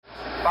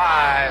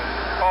5,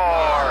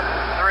 4,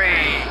 3,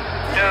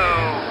 2,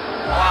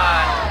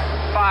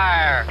 1,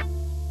 fire.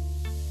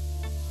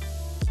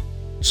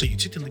 So you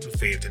took the leap of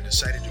faith and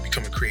decided to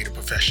become a creative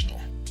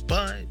professional,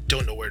 but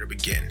don't know where to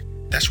begin.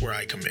 That's where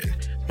I come in.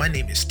 My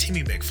name is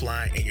Timmy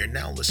McFly, and you're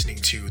now listening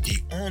to the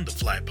On the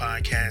Fly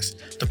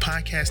podcast, the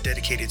podcast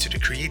dedicated to the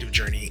creative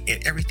journey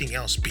and everything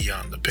else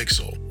beyond the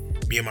pixel.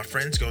 Me and my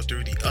friends go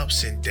through the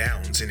ups and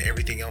downs and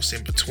everything else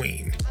in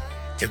between.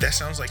 If that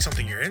sounds like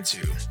something you're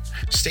into,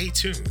 stay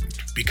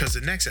tuned because the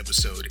next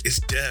episode is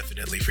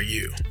definitely for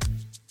you.